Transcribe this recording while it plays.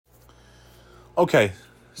Okay,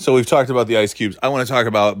 so we've talked about the ice cubes. I want to talk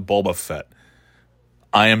about Boba Fett.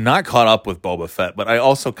 I am not caught up with Boba Fett, but I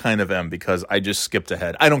also kind of am because I just skipped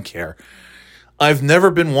ahead. I don't care. I've never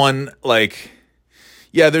been one, like,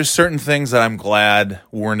 yeah, there's certain things that I'm glad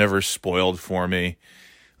were never spoiled for me.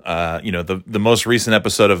 The most recent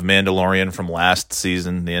episode of Mandalorian from last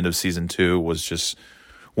season, the end of season 2, was just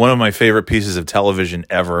one of my favorite pieces of television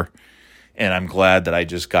ever. And I'm glad that I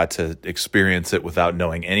just got to experience it without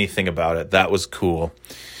knowing anything about it. That was cool.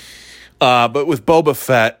 But with Boba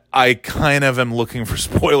Fett, I kind of am looking for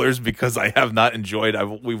spoilers because I have not enjoyed.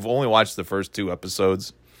 We've only watched the first 2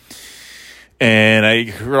 episodes. And I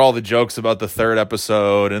heard all the jokes about the 3rd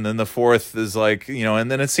episode, and then the 4th is like, and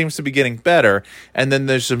then it seems to be getting better. And then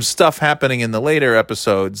there's some stuff happening in the later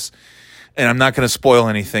episodes, and I'm not going to spoil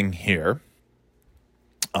anything here.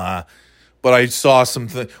 But I saw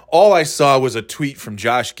something. All I saw was a tweet from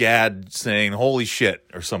Josh Gad saying, "Holy shit,"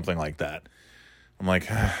 or something like that. I'm like,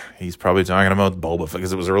 he's probably talking about Boba Fett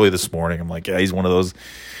because it was early this morning. I'm like, yeah, he's one of those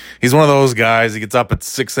guys. He gets up at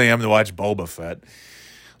 6 a.m. to watch Boba Fett.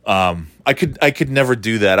 I could never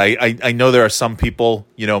do that. I know there are some people,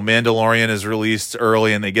 Mandalorian is released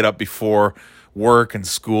early and they get up before work and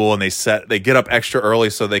school and they get up extra early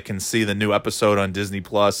so they can see the new episode on Disney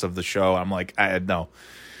Plus of the show. I'm like, no,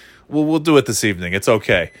 we'll do it this evening. It's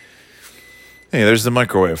okay. Hey, there's the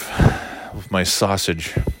microwave with my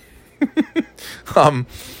sausage.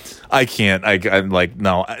 I can't, I'm like,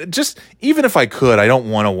 no, just, even if I could, I don't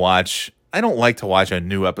like to watch a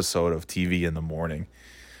new episode of TV in the morning.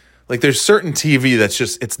 Like, there's certain TV that's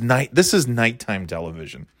just, this is nighttime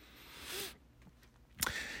television.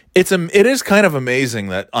 It is kind of amazing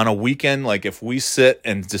that on a weekend, like if we sit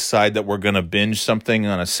and decide that we're going to binge something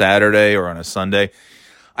on a Saturday or on a Sunday,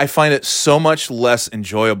 I find it so much less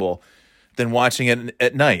enjoyable than watching it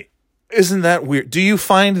at night. Isn't that weird? Do you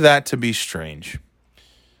find that to be strange?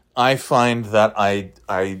 I find that I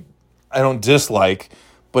don't dislike,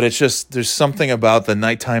 but it's just, there's something about the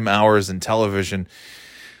nighttime hours in television.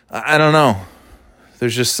 I don't know.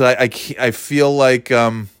 There's just, I feel like,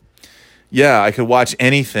 I could watch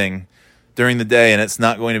anything during the day and it's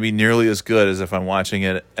not going to be nearly as good as if I'm watching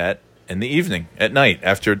it in the evening, at night,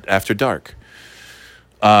 after dark.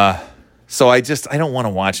 So I don't want to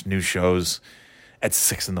watch new shows at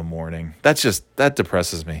 6 a.m. That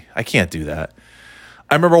depresses me. I can't do that.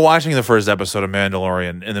 I remember watching the first episode of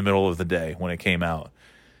Mandalorian in the middle of the day when it came out.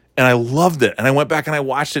 And I loved it. And I went back and I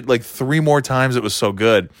watched it like 3 more times. It was so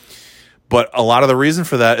good. But a lot of the reason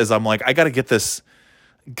for that is I'm like, I got to get this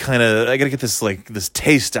this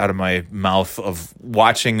taste out of my mouth of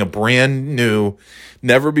watching a brand new,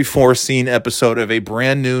 never before seen episode of a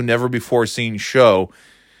brand new, never before seen show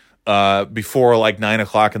before like 9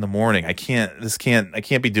 o'clock in the morning. I can't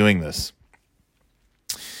be doing this.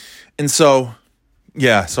 And so,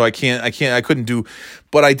 yeah, so I couldn't do,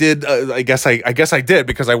 but I did, I guess I did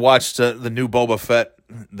because I watched the new Boba Fett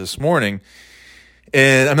this morning,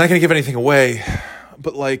 and I'm not going to give anything away,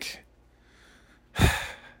 but like,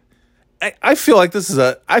 I feel like this is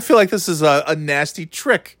a nasty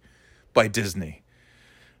trick by Disney,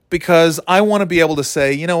 because I want to be able to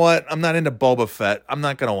say, you know what, I'm not into Boba Fett, I'm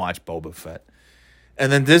not going to watch Boba Fett. And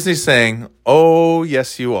then Disney's saying, oh,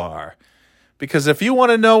 yes, you are. Because if you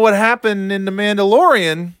want to know what happened in The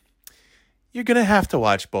Mandalorian, you're going to have to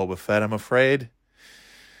watch Boba Fett, I'm afraid.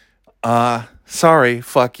 Sorry,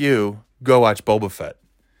 fuck you. Go watch Boba Fett.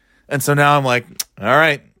 And so now I'm like, all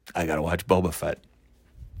right, I got to watch Boba Fett.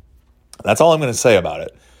 That's all I'm going to say about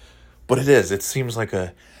it. But it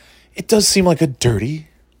does seem like a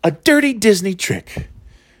dirty Disney trick.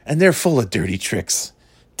 And they're full of dirty tricks.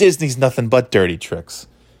 Disney's nothing but dirty tricks.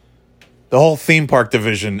 The whole theme park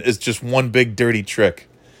division is just one big dirty trick.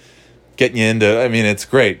 Getting you into, I mean, it's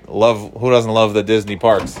great. Who doesn't love the Disney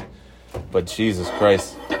parks? But Jesus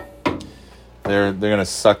Christ. They're going to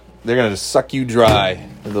suck you dry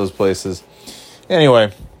in those places.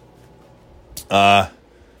 Anyway,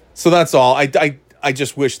 so that's all. I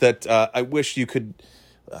just wish that I wish you could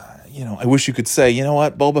say, you know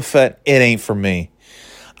what, Boba Fett, it ain't for me.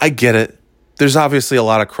 I get it. There's obviously a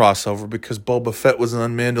lot of crossover because Boba Fett was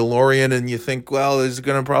on Mandalorian, and you think, well, there's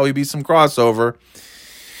going to probably be some crossover.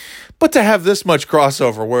 But to have this much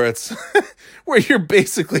crossover where it's where you're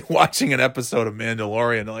basically watching an episode of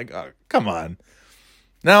Mandalorian, like, oh, come on.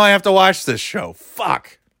 Now I have to watch this show.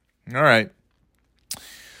 Fuck. All right.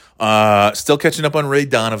 Still catching up on Ray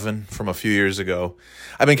Donovan from a few years ago.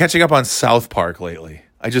 I've been catching up on South Park lately.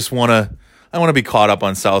 I want to be caught up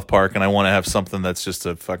on South Park, and I want to have something that's just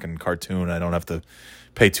a fucking cartoon. I don't have to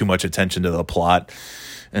pay too much attention to the plot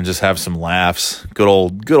and just have some laughs. Good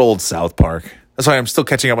old South Park. That's why I'm still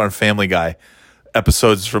catching up on Family Guy.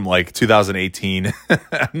 episodes from like 2018.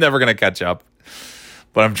 I'm never gonna catch up,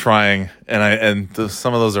 but I'm trying, and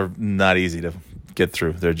some of those are not easy to get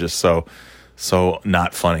through. They're just so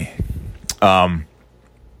not funny.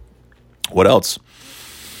 What else?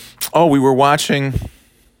 Oh, we were watching.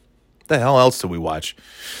 The hell else did we watch?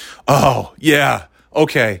 Oh yeah,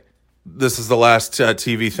 okay. This is the last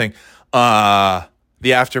TV thing.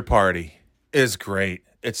 The After Party is great.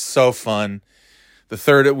 It's so fun.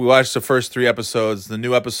 We watched the first 3 episodes. The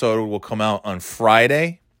new episode will come out on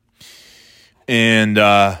Friday. And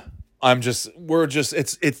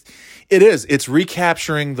it's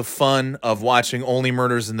recapturing the fun of watching Only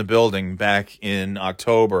Murders in the Building back in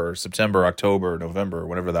September, October, November,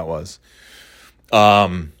 whatever that was.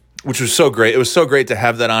 Which was so great. It was so great to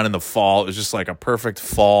have that on in the fall. It was just like a perfect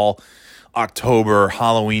fall, October,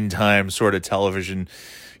 Halloween time sort of television,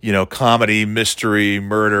 comedy, mystery,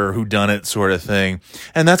 murder, whodunit sort of thing.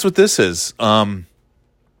 And that's what this is. I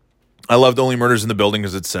loved Only Murders in the Building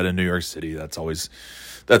because it's set in New York City. That's always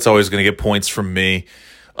going to get points from me.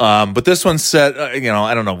 But this one's set, I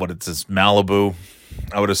don't know what it is, Malibu,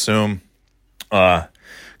 I would assume.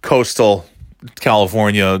 Coastal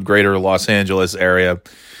California, greater Los Angeles area.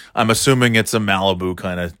 I'm assuming it's a Malibu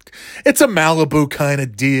kind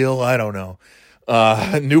of deal. I don't know.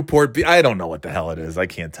 Newport, I don't know what the hell it is. I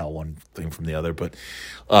can't tell one thing from the other, but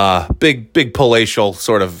big palatial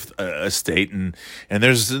sort of estate, and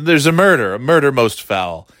there's a murder most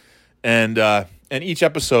foul, and each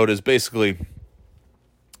episode is basically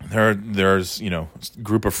there's a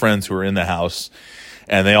group of friends who are in the house,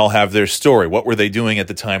 and they all have their story. What were they doing at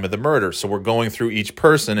the time of the murder? So we're going through each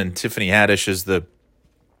person, and Tiffany Haddish is the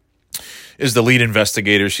lead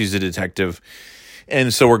investigator. She's a detective,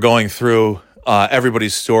 and so we're going through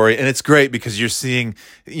everybody's story, and it's great because you're seeing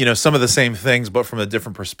some of the same things but from a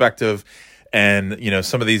different perspective, and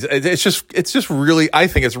some of these it's just really, I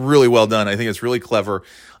think it's really well done. I think it's really clever.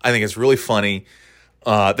 I think it's really funny.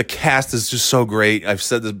 The cast is just so great. I've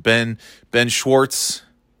said this. Ben Schwartz,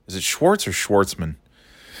 is it Schwartz or Schwartzman?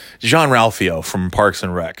 Jean-Ralphio from Parks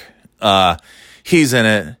and Rec. He's in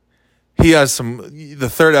it. He has the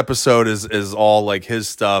 3rd episode is all like his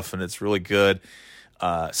stuff, and it's really good.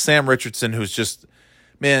 Sam Richardson, who's just,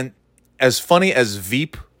 man, as funny as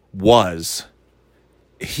Veep was,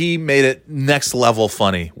 he made it next level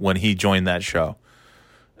funny when he joined that show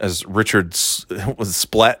as Richard was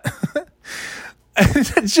Splet.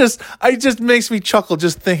 It just makes me chuckle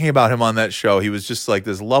just thinking about him on that show. He was just like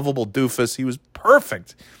this lovable doofus. He was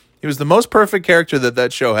perfect. He was the most perfect character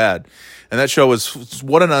that show had. And that show was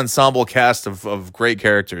what an ensemble cast of great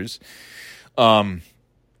characters. But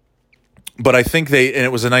I think and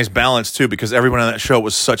it was a nice balance too, because everyone on that show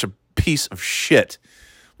was such a piece of shit,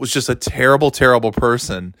 was just a terrible, terrible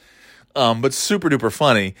person, but super duper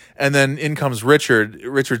funny. And then in comes Richard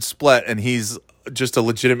Splet, and he's just a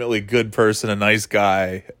legitimately good person, a nice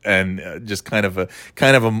guy, and just kind of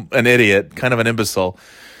an idiot, kind of an imbecile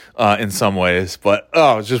in some ways. But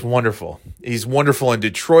it's just wonderful. He's wonderful in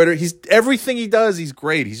Detroit. He's everything he does. He's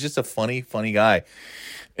great. He's just a funny guy,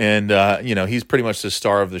 and he's pretty much the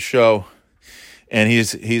star of the show. And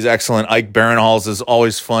he's excellent. Ike Barinholtz is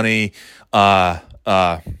always funny. Oh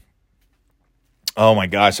my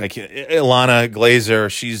gosh, I can't. Ilana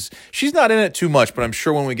Glazer, she's not in it too much, but I'm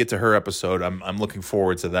sure when we get to her episode, I'm looking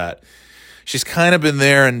forward to that. She's kind of been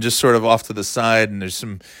there and just sort of off to the side. And there's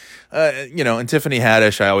some, and Tiffany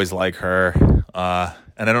Haddish, I always like her. And I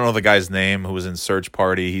don't know the guy's name who was in Search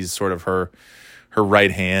Party. He's sort of her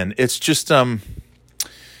right hand. It's just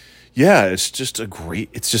it's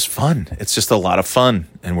just fun. It's just a lot of fun,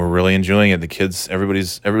 and we're really enjoying it. The kids,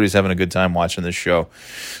 everybody's having a good time watching this show.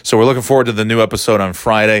 So we're looking forward to the new episode on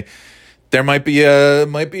Friday. There might be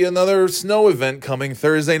another snow event coming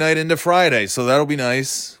Thursday night into Friday, so that'll be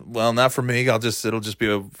nice. Well, not for me. It'll just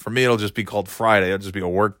be called Friday. It'll just be a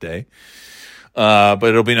work day. But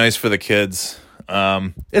it'll be nice for the kids.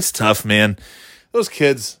 It's tough, man. Those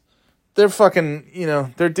kids, they're fucking,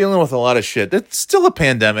 they're dealing with a lot of shit. It's still a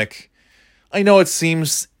pandemic. I know it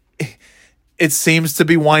seems to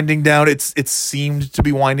be winding down. It seemed to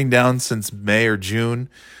be winding down since May or June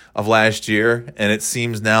of last year. And it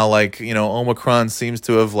seems now like, Omicron seems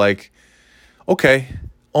to have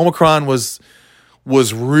Omicron was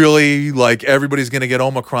really like everybody's going to get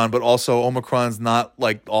Omicron, but also Omicron's not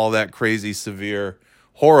like all that crazy, severe,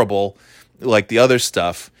 horrible like the other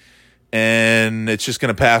stuff. And it's just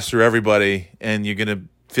going to pass through everybody, and you're going to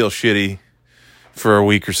feel shitty for a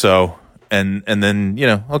week or so. And then,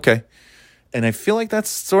 okay. And I feel like that's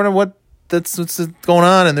sort of what's going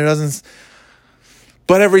on. And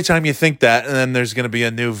But every time you think that, and then there's going to be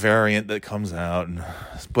a new variant that comes out.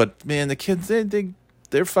 But man, the kids,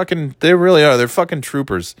 they're fucking, they really are. They're fucking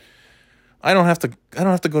troopers. I don't have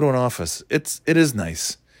to go to an office. It is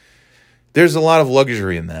nice. There's a lot of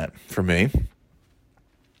luxury in that for me.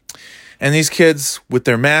 And these kids with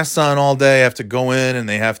their masks on all day have to go in and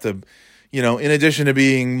they have to, in addition to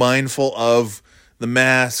being mindful of the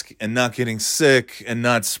mask and not getting sick and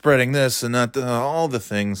not spreading this and not all the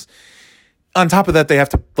things. On top of that, they have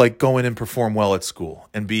to go in and perform well at school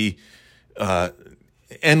and be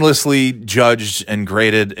endlessly judged and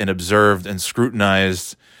graded and observed and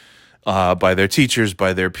scrutinized by their teachers,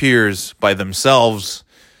 by their peers, by themselves.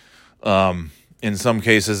 In some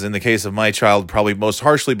cases, in the case of my child, probably most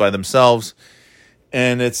harshly by themselves.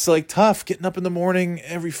 And it's tough getting up in the morning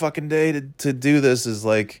every fucking day to do this is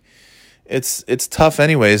it's tough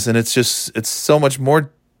anyways. And it's so much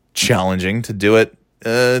more challenging to do it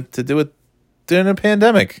during a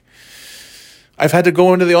pandemic. I've had to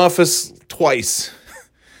go into the office twice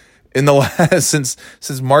in the last, since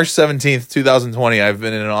March 17th, 2020. I've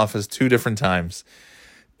been in an office 2 different times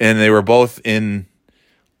and they were both in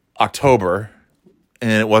October. And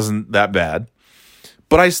it wasn't that bad.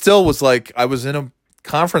 But I still was I was in a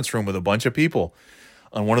conference room with a bunch of people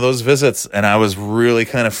on one of those visits, and I was really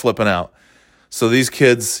kind of flipping out. So these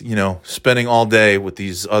kids, spending all day with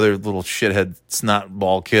these other little shithead snot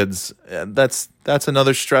ball kids, that's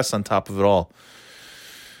another stress on top of it all.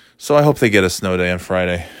 So I hope they get a snow day on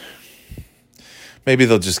Friday. Maybe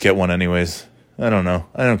they'll just get one anyways. I don't know.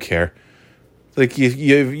 I don't care.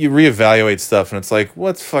 You reevaluate stuff, and it's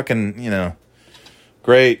what's fucking,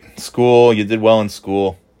 great, school, you did well in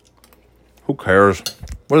school. Who cares?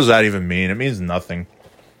 What does that even mean? It means nothing.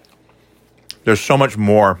 There's so much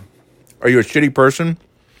more. Are you a shitty person?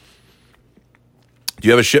 Do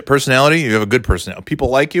you have a shit personality? You have a good personality. People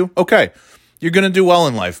like you? Okay. You're going to do well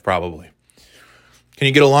in life, probably. Can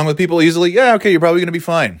you get along with people easily? Yeah, okay, you're probably going to be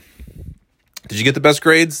fine. Did you get the best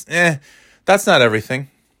grades? That's not everything.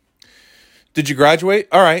 Did you graduate?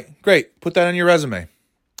 All right, great. Put that on your resume.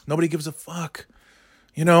 Nobody gives a fuck.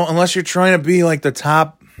 Unless you're trying to be the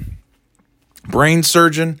top brain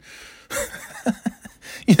surgeon,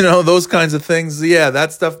 those kinds of things. Yeah,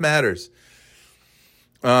 that stuff matters.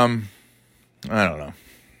 I don't know.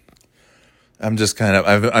 I'm just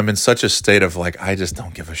I'm in such a state of I just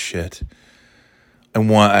don't give a shit. And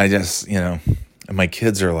my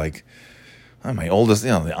kids are my oldest,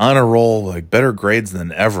 the honor roll, better grades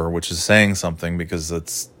than ever, which is saying something because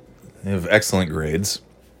they have excellent grades.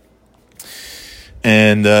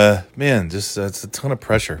 And, man, just that's a ton of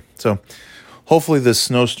pressure. So hopefully this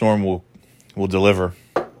snowstorm will deliver.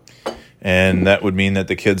 And that would mean that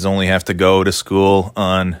the kids only have to go to school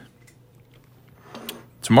on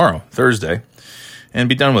tomorrow, Thursday, and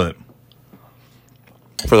be done with it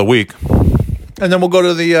for the week. And then we'll go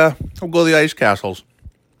to the ice castles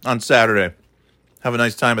on Saturday. Have a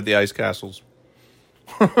nice time at the ice castles.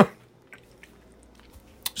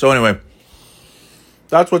 So anyway,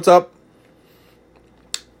 that's what's up.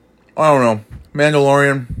 I don't know.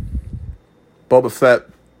 Mandalorian, Boba Fett.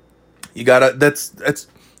 You gotta.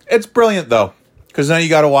 It's brilliant though, because now you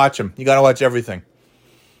gotta watch them. You gotta watch everything.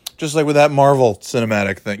 Just like with that Marvel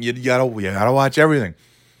cinematic thing, you gotta watch everything.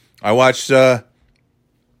 I watched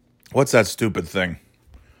what's that stupid thing?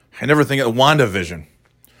 I never think of WandaVision,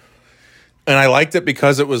 and I liked it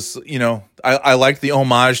because it was I liked the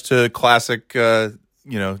homage to classic 60s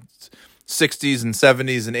and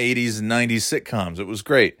 70s and 80s and 90s sitcoms. It was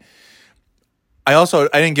great. I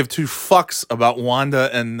didn't give 2 fucks about Wanda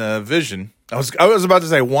and Vision. I was about to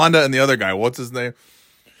say Wanda and the other guy. What's his name?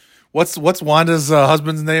 What's Wanda's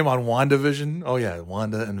husband's name on WandaVision? Oh yeah,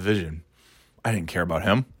 Wanda and Vision. I didn't care about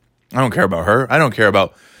him. I don't care about her. I don't care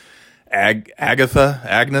about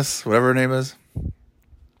Agnes, whatever her name is.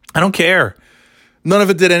 I don't care. None of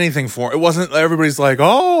it did anything for it. It wasn't. Everybody's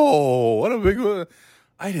oh, what a big.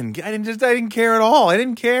 I didn't care at all. I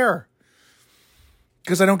didn't care.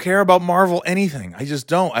 Because I don't care about Marvel anything. I just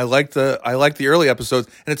don't. I like the early episodes.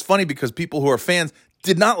 And it's funny because people who are fans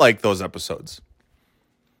did not like those episodes.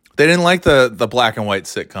 They didn't like the black and white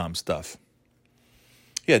sitcom stuff.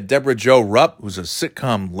 Yeah, Deborah Jo Rupp, who's a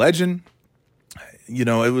sitcom legend. I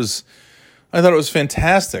thought it was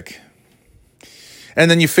fantastic. And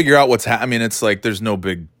then you figure out what's happening. It's there's no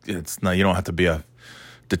big, you don't have to be a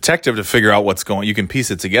detective to figure out what's going. You can piece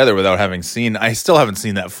it together without I still haven't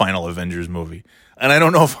seen that final Avengers movie. And I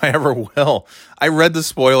don't know if I ever will. I read the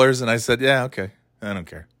spoilers and I said, yeah, okay. I don't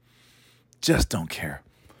care. Just don't care.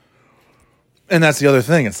 And that's the other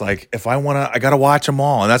thing. It's if I want to, I got to watch them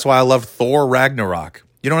all. And that's why I love Thor Ragnarok.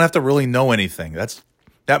 You don't have to really know anything. That's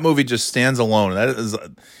That movie just stands alone.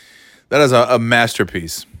 That is a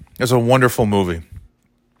masterpiece. It's a wonderful movie.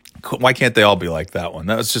 Why can't they all be like that one?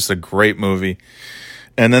 That was just a great movie.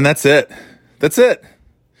 And then that's it. That's it.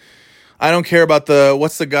 I don't care about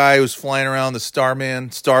what's the guy who's flying around, the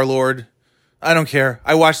Starman, Star-Lord. I don't care.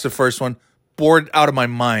 I watched the first one. Bored out of my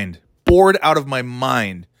mind. Bored out of my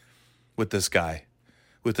mind with this guy,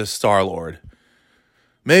 with this Star-Lord.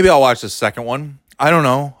 Maybe I'll watch the second one. I don't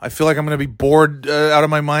know. I feel like I'm going to be bored out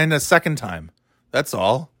of my mind a second time. That's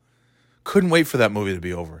all. Couldn't wait for that movie to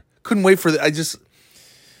be over. Couldn't wait for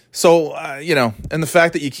So, and the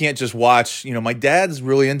fact that you can't just watch, my dad's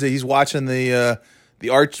really he's watching the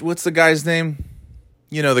Arch, what's the guy's name?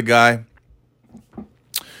 You know, the guy.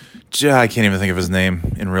 I can't even think of his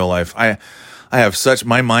name in real life.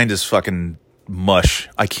 My mind is fucking mush.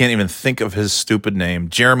 I can't even think of his stupid name.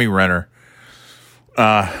 Jeremy Renner.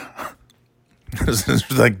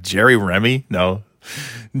 Like Jerry Remy? No.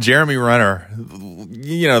 Jeremy Renner.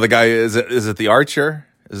 You know, the guy, is it the Archer?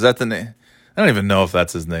 Is that the name? I don't even know if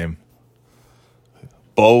that's his name.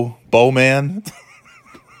 Bowman?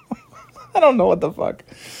 I don't know what the fuck.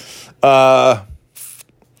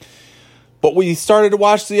 But we started to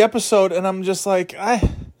watch the episode, and I'm just like,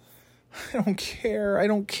 I don't care. I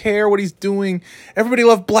don't care what he's doing. Everybody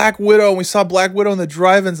loved Black Widow, and we saw Black Widow in the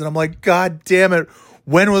drive-ins, and I'm like, God damn it.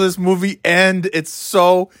 When will this movie end? It's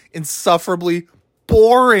so insufferably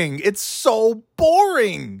boring. It's so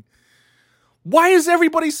boring. Why is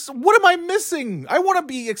everybody... What am I missing? I want to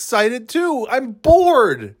be excited, too. I'm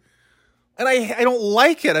bored. And I don't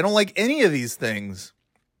like it. I don't like any of these things.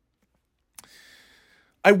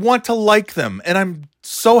 I want to like them. And I'm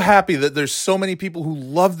so happy that there's so many people who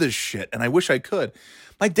love this shit. And I wish I could.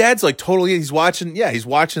 My dad's like totally... He's watching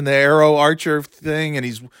the Arrow Archer thing. And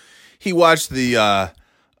he watched the...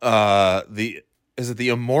 Is it the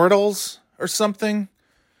Immortals or something?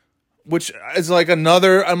 Which is like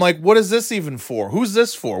another, I'm like, what is this even for? Who's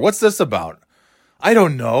this for? What's this about? I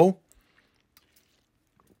don't know.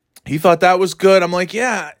 He thought that was good. I'm like,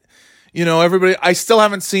 yeah, everybody, I still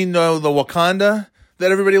haven't seen the Wakanda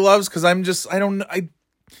that everybody loves because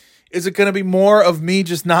is it going to be more of me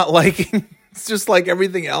just not liking? It's just like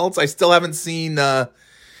everything else. I still haven't seen,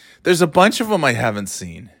 there's a bunch of them I haven't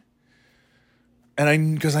seen.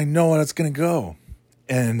 And because I know how it's going to go.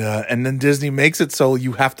 And then Disney makes it so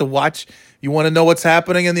you have to watch. You want to know what's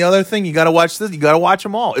happening in the other thing? You got to watch this. You got to watch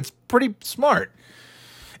them all. It's pretty smart.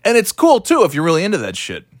 And it's cool, too, if you're really into that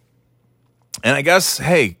shit. And I guess,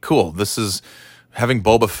 hey, cool. This is having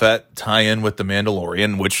Boba Fett tie in with The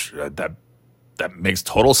Mandalorian, which that makes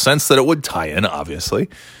total sense that it would tie in, obviously.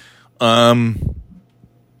 But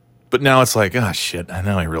now it's like, oh, shit. I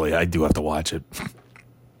know I do have to watch it.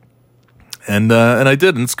 And I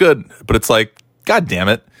did, and it's good. But it's like, God damn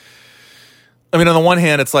it. I mean, on the one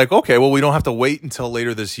hand, it's like, okay, well, we don't have to wait until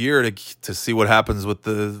later this year to see what happens with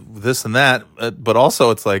this and that. But also,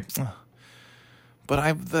 it's like,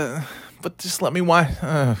 but just let me watch.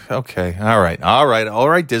 Okay, all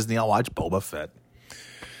right, Disney, I'll watch Boba Fett.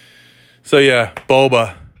 So yeah,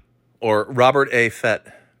 Boba, or Robert A. Fett,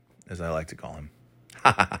 as I like to call him.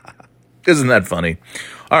 Isn't that funny?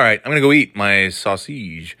 All right, I'm gonna go eat my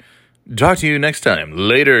sausage. Talk to you next time.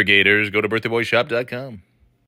 Later, Gators. Go to birthdayboyshop.com.